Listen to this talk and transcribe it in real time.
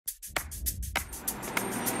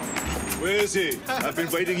Where is he? I've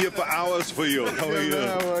been waiting here for hours for you. How are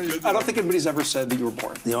you? I don't think anybody's ever said that you were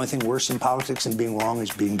boring. The only thing worse in politics than being wrong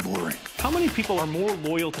is being boring. How many people are more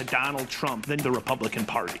loyal to Donald Trump than the Republican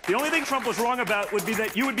Party? The only thing Trump was wrong about would be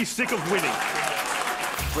that you would be sick of winning.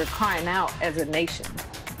 We're crying out as a nation.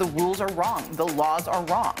 The rules are wrong. The laws are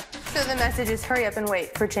wrong. So the message is hurry up and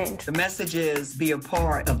wait for change. The message is be a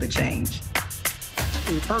part of the change.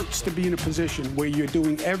 It hurts to be in a position where you're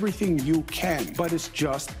doing everything you can, but it's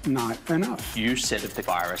just not enough. You said of the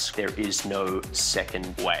virus, there is no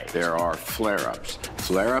second wave. There are flare-ups.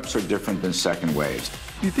 Flare-ups are different than second waves.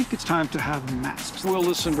 Do you think it's time to have masks? We'll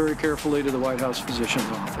listen very carefully to the White House physician's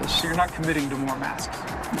office. So you're not committing to more masks.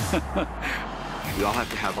 We all have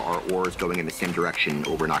to have our oars going in the same direction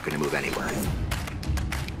or we're not going to move anywhere.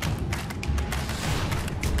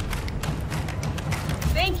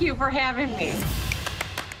 Thank you for having me.